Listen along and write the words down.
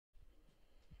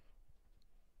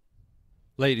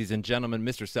Ladies and gentlemen,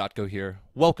 Mr. Sotko here.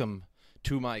 Welcome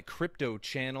to my crypto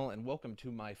channel and welcome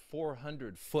to my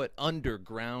 400-foot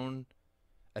underground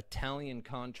Italian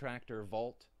contractor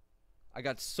vault. I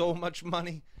got so much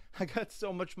money.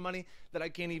 That I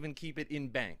can't even keep it in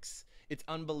banks. It's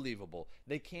unbelievable.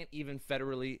 They can't even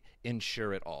federally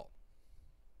insure it all.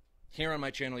 Here on my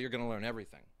channel, you're going to learn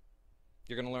everything.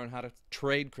 You're going to learn how to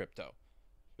trade crypto.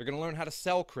 You're going to learn how to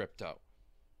sell crypto.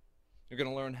 You're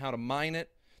going to learn how to mine it.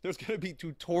 There's going to be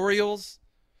tutorials.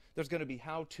 There's going to be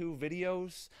how-to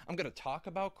videos. I'm going to talk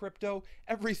about crypto,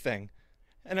 everything.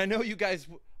 And I know you guys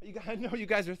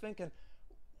are thinking,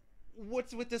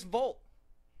 what's with this vault?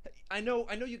 I know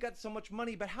you got so much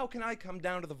money, but how can I come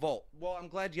down to the vault? Well, I'm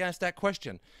glad you asked that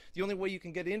question. The only way you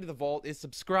can get into the vault is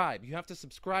subscribe. You have to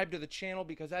subscribe to the channel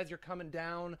because as you're coming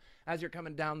down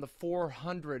the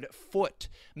 400-foot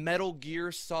Metal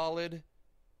Gear Solid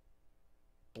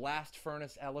blast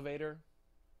furnace elevator,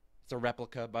 it's a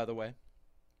replica, by the way.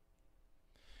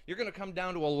 You're going to come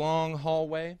down to a long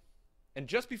hallway, and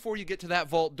just before you get to that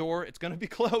vault door, it's going to be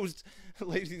closed.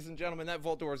 Ladies and gentlemen, that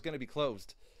vault door is going to be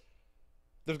closed.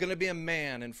 There's going to be a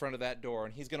man in front of that door,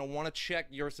 and he's going to want to check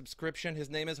your subscription. His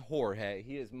name is Jorge.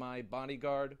 He is my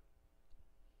bodyguard.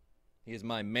 He is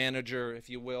my manager, if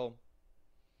you will.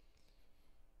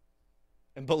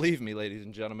 And believe me, ladies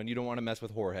and gentlemen, you don't want to mess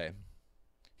with Jorge.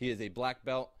 He is a black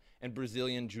belt in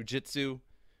Brazilian Jiu-Jitsu.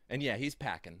 And yeah, he's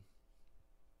packing.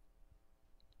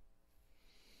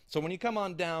 So when you come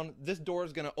on down, this door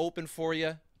is going to open for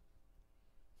you.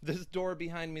 This door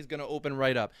behind me is going to open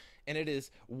right up. And it is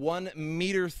 1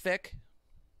 meter thick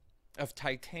of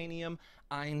titanium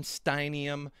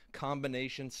Einsteinium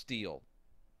combination steel.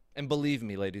 And believe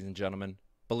me, ladies and gentlemen,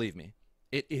 believe me,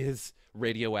 it is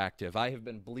radioactive. I have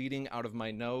been bleeding out of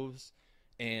my nose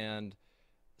and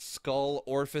skull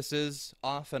orifices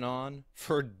off and on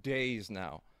for days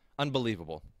now.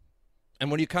 Unbelievable.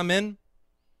 And when you come in,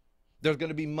 there's going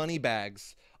to be money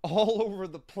bags all over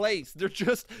the place. They're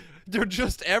just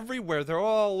everywhere. They're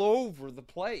all over the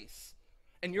place.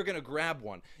 And you're going to grab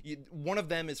one. One of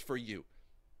them is for you.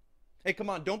 Hey, come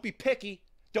on, don't be picky.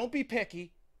 Don't be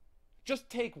picky. Just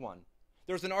take one.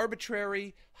 There's an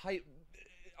arbitrary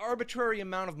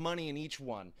amount of money in each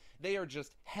one. They are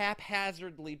just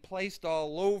haphazardly placed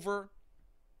all over,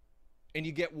 and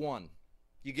you get one.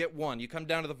 You get one. You come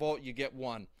down to the vault, you get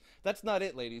one. That's not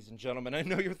it, ladies and gentlemen. I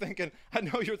know you're thinking,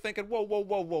 whoa,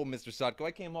 Mr. Sotko. I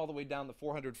came all the way down the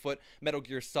 400-foot Metal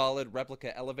Gear Solid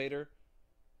replica elevator.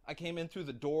 I came in through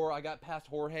the door, I got past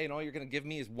Jorge, and all you're going to give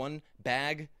me is one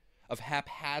bag of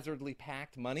haphazardly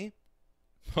packed money?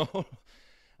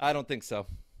 I don't think so.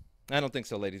 I don't think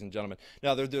so, ladies and gentlemen.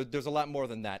 Now, there's a lot more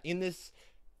than that. In this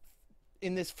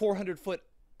 400-foot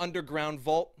underground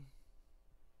vault,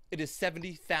 it is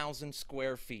 70,000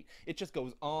 square feet. It just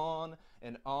goes on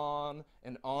and on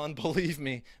and on. Believe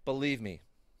me, believe me.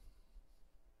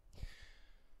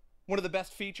 One of the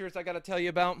best features I got to tell you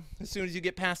about as soon as you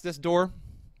get past this door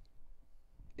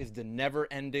is the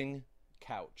never-ending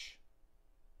couch.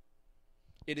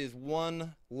 It is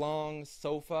one long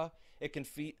sofa. It can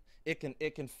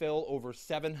fill over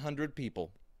 700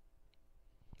 people.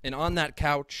 And on that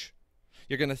couch,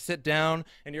 you're going to sit down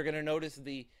and you're going to notice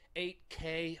the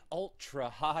 8K ultra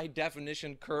high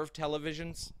definition curved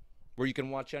televisions where you can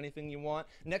watch anything you want.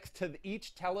 Next to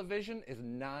each television is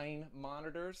 9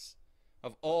 monitors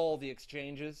of all the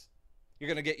exchanges. You're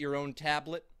going to get your own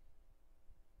tablet.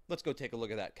 Let's go take a look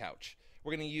at that couch.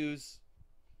 We're going to use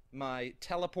my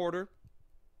teleporter.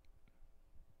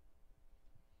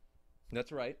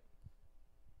 That's right.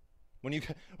 When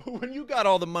you got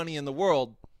all the money in the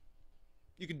world,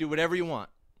 you can do whatever you want.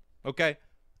 Okay?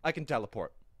 I can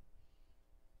teleport.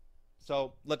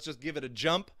 So let's just give it a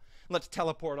jump. Let's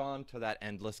teleport on to that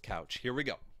endless couch. Here we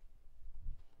go.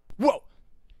 Whoa!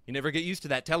 You never get used to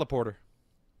that teleporter.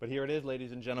 But here it is,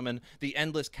 ladies and gentlemen. The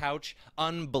endless couch.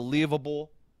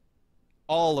 Unbelievable.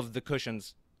 All of the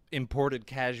cushions. Imported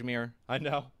cashmere. I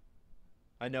know.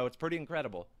 It's pretty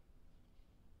incredible.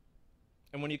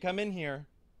 And when you come in here,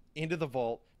 into the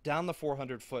vault, down the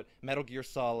 400-foot Metal Gear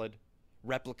Solid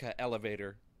replica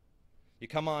elevator, you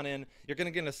come on in, you're going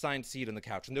to get an assigned seat on the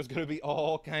couch, and there's going to be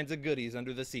all kinds of goodies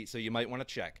under the seat, so you might want to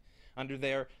check. Under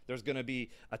there's going to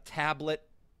be a tablet.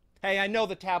 Hey, I know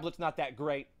the tablet's not that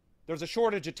great. There's a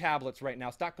shortage of tablets right now.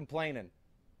 Stop complaining.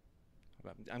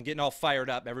 I'm getting all fired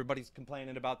up. Everybody's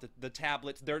complaining about the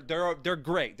tablets. They're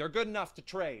great. They're good enough to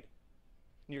trade.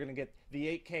 You're going to get the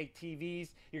 8K TVs.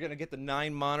 You're going to get the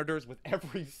 9 monitors with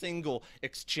every single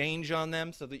exchange on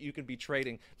them so that you can be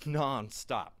trading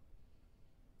non-stop.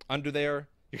 Under there,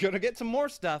 you're going to get some more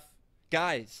stuff.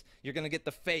 Guys, you're going to get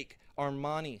the fake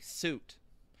Armani suit.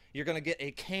 You're going to get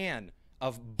a can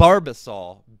of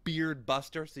Barbasol Beard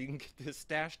Buster so you can get this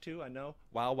stash too. I know.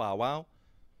 Wow, wow, wow.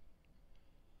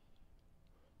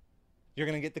 You're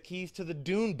going to get the keys to the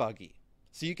dune buggy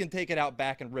so you can take it out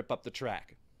back and rip up the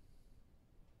track.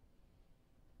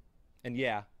 And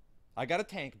yeah, I got a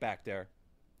tank back there.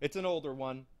 It's an older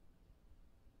one.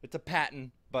 It's a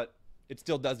patent, but it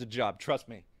still does the job. Trust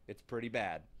me, it's pretty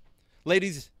bad.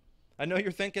 Ladies, I know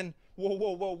you're thinking, whoa,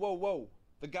 whoa, whoa, whoa, whoa.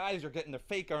 The guys are getting the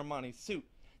fake Armani suit.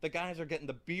 The guys are getting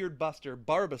the Beard Buster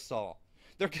Barbasol.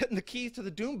 They're getting the keys to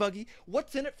the dune buggy.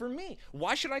 What's in it for me?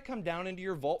 Why should I come down into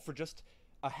your vault for just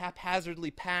a haphazardly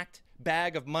packed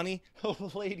bag of money?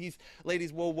 Oh, ladies,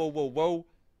 whoa, whoa, whoa, whoa.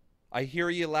 I hear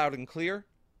you loud and clear.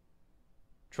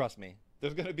 Trust me,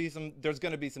 there's gonna be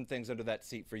some things under that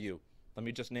seat for you. Let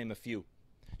me just name a few.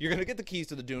 You're gonna get the keys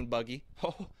to the dune buggy.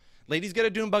 Oh, ladies get a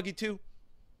dune buggy too.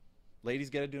 Ladies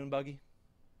get a dune buggy.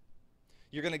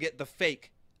 You're gonna get the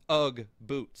fake UGG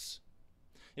boots.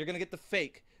 You're gonna get the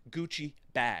fake Gucci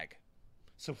bag.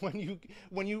 So when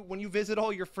you visit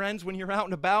all your friends when you're out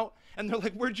and about, and they're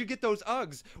like, "Where'd you get those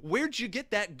UGGs? Where'd you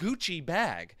get that Gucci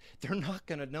bag?" They're not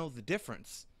gonna know the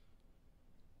difference.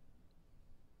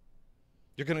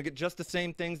 You're going to get just the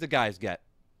same things the guys get.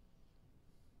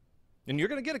 And you're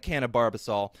going to get a can of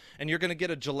Barbasol, and you're going to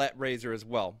get a Gillette razor as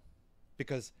well.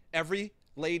 Because every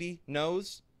lady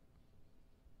knows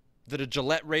that a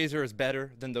Gillette razor is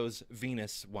better than those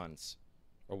Venus ones,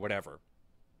 or whatever.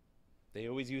 They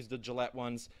always use the Gillette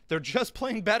ones. They're just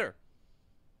plain better.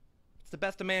 It's the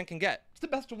best a man can get. It's the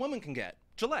best a woman can get.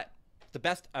 Gillette. It's the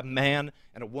best a man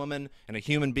and a woman and a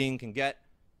human being can get.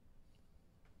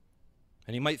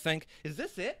 And you might think, is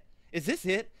this it? Is this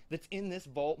it that's in this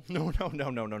vault? No, no, no,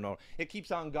 no, no, no. It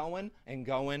keeps on going and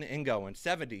going and going.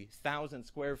 70,000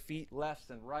 square feet,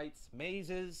 lefts and rights,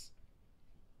 mazes.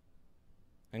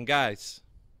 And guys,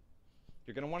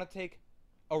 you're going to want to take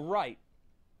a right,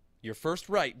 your first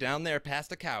right down there past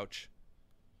the couch.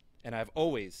 And I've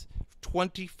always,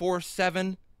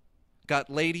 24/7, got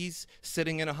ladies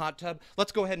sitting in a hot tub.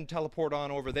 Let's go ahead and teleport on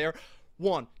over there.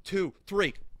 1, 2,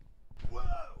 3. Whoa!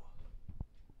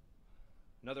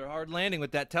 Another hard landing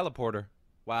with that teleporter.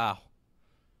 Wow.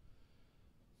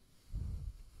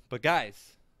 But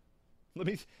guys, let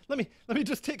me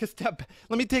just take a step.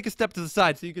 Let me take a step to the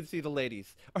side so you can see the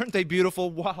ladies. Aren't they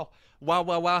beautiful? Wow. Wow,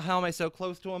 wow, wow. How am I so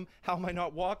close to them? How am I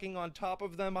not walking on top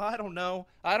of them? I don't know.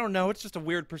 I don't know. It's just a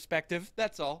weird perspective.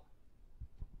 That's all.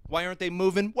 Why aren't they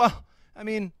moving? Well, I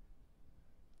mean,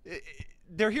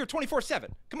 they're here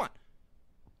 24/7. Come on.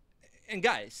 And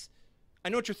guys, I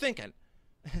know what you're thinking.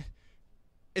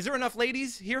 Is there enough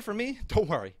ladies here for me? Don't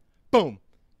worry. Boom.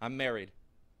 I'm married.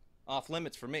 Off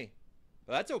limits for me.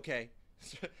 But that's okay.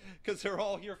 Because they're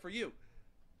all here for you.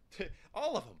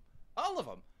 All of them. All of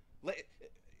them.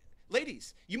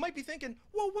 Ladies, you might be thinking,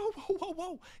 whoa, whoa, whoa, whoa,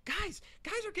 whoa. Guys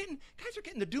are getting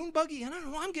the dune buggy. And I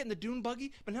don't know, I'm getting the dune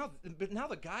buggy. But now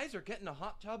the guys are getting a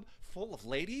hot tub full of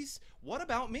ladies. What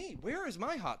about me? Where is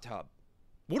my hot tub?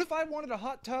 What if I wanted a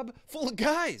hot tub full of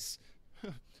guys?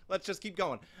 Let's just keep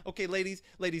going. Okay, ladies,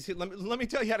 let me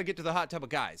tell you how to get to the hot tub of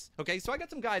guys. Okay, so I got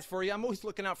some guys for you. I'm always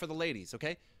looking out for the ladies,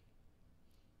 okay?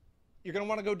 You're going to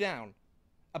want to go down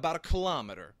about 1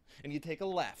 kilometer, and you take a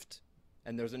left,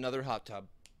 and there's another hot tub.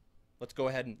 Let's go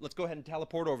ahead and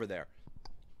teleport over there.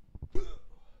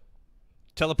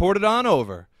 Teleport it on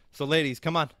over. So ladies,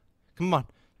 come on. Come on.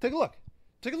 Take a look.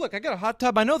 Take a look. I got a hot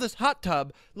tub. I know this hot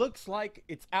tub looks like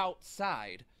it's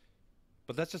outside,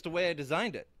 but that's just the way I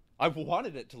designed it. I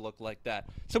wanted it to look like that.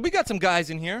 So we got some guys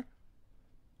in here.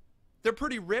 They're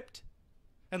pretty ripped.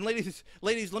 And ladies,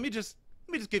 let me just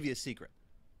give you a secret.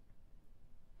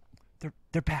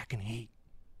 They're packing heat.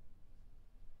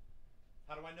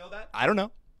 How do I know that? I don't know.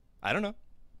 I don't know.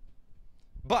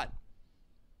 But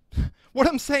what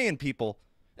I'm saying, people,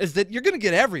 is that you're going to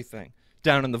get everything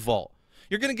down in the vault.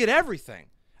 You're going to get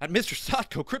everything at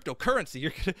MrSotko cryptocurrency.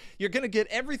 You're going to get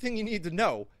everything you need to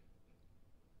know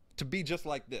to be just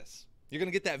like this. You're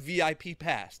going to get that VIP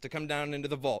pass to come down into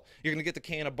the vault. You're going to get the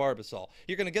can of Barbasol.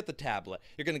 You're going to get the tablet.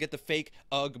 You're going to get the fake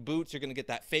UGG boots. You're going to get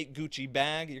that fake Gucci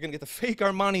bag. You're going to get the fake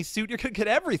Armani suit. You're going to get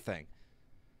everything.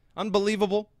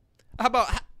 Unbelievable. How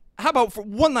about for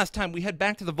one last time we head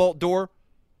back to the vault door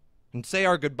and say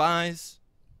our goodbyes?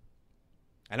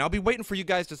 And I'll be waiting for you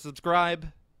guys to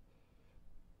subscribe.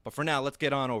 But for now, let's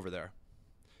get on over there.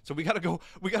 So we gotta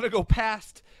go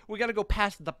past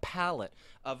the pallet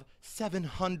of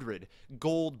 700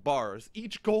 gold bars.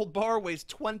 Each gold bar weighs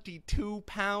 22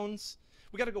 pounds.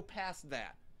 We gotta go past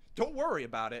that. Don't worry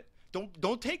about it.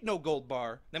 Don't take no gold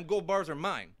bar. Them gold bars are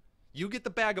mine. You get the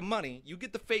bag of money. You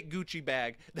get the fake Gucci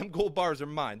bag. Them gold bars are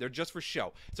mine. They're just for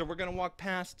show. So we're gonna walk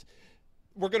past.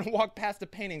 We're gonna walk past the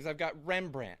paintings. I've got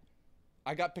Rembrandt.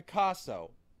 I got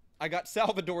Picasso. I got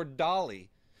Salvador Dali.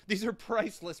 These are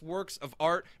priceless works of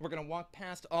art. We're gonna walk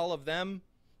past all of them.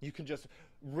 You can just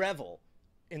revel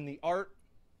in the art.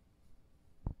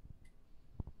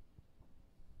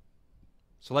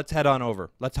 So let's head on over.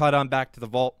 Let's head on back to the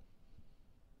vault.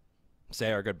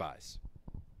 Say our goodbyes.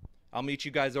 I'll meet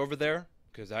you guys over there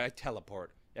because I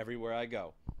teleport everywhere I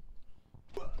go.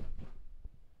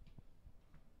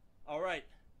 All right.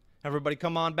 Everybody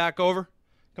come on back over.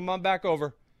 Come on back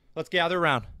over. Let's gather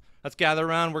around. Let's gather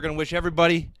around. We're going to wish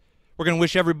everybody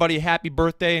a happy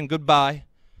birthday and goodbye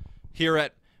here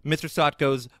at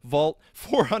MrSotko's vault,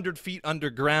 400 feet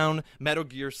underground, Metal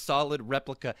Gear Solid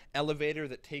replica elevator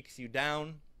that takes you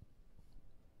down.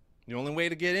 The only way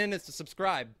to get in is to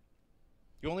subscribe.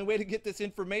 The only way to get this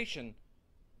information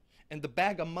and the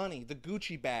bag of money, the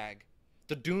Gucci bag,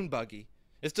 the dune buggy,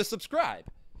 is to subscribe.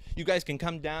 You guys can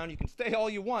come down. You can stay all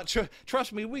you want.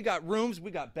 Trust me, we got rooms. We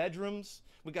got bedrooms.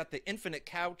 We got the infinite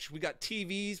couch. We got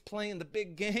TVs playing the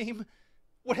big game.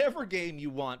 Whatever game you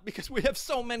want, because we have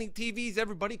so many TVs,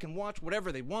 everybody can watch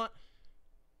whatever they want.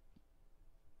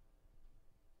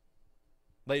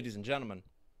 Ladies and gentlemen,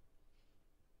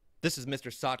 this is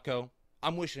Mr. Sotko.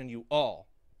 I'm wishing you all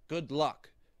good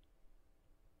luck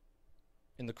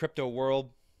in the crypto world.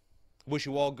 Wish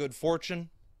you all good fortune.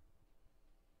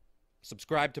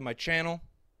 Subscribe to my channel.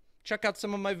 Check out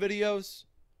some of my videos.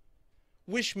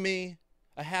 Wish me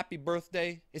a happy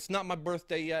birthday. It's not my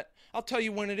birthday yet. I'll tell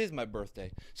you when it is my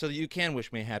birthday so that you can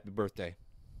wish me a happy birthday.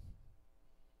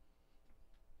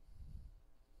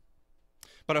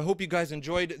 But I hope you guys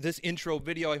enjoyed this intro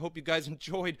video. I hope you guys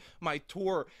enjoyed my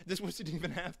tour. This wasn't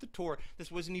even half the tour.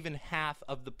 This wasn't even half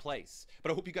of the place.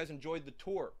 But I hope you guys enjoyed the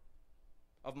tour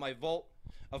of my vault,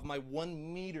 of my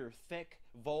 1 meter thick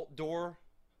vault door.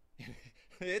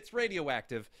 It's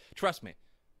radioactive. Trust me.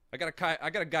 I got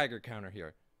a Geiger counter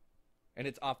here. And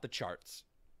it's off the charts.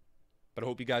 But I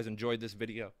hope you guys enjoyed this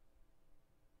video.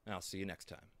 And I'll see you next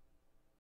time.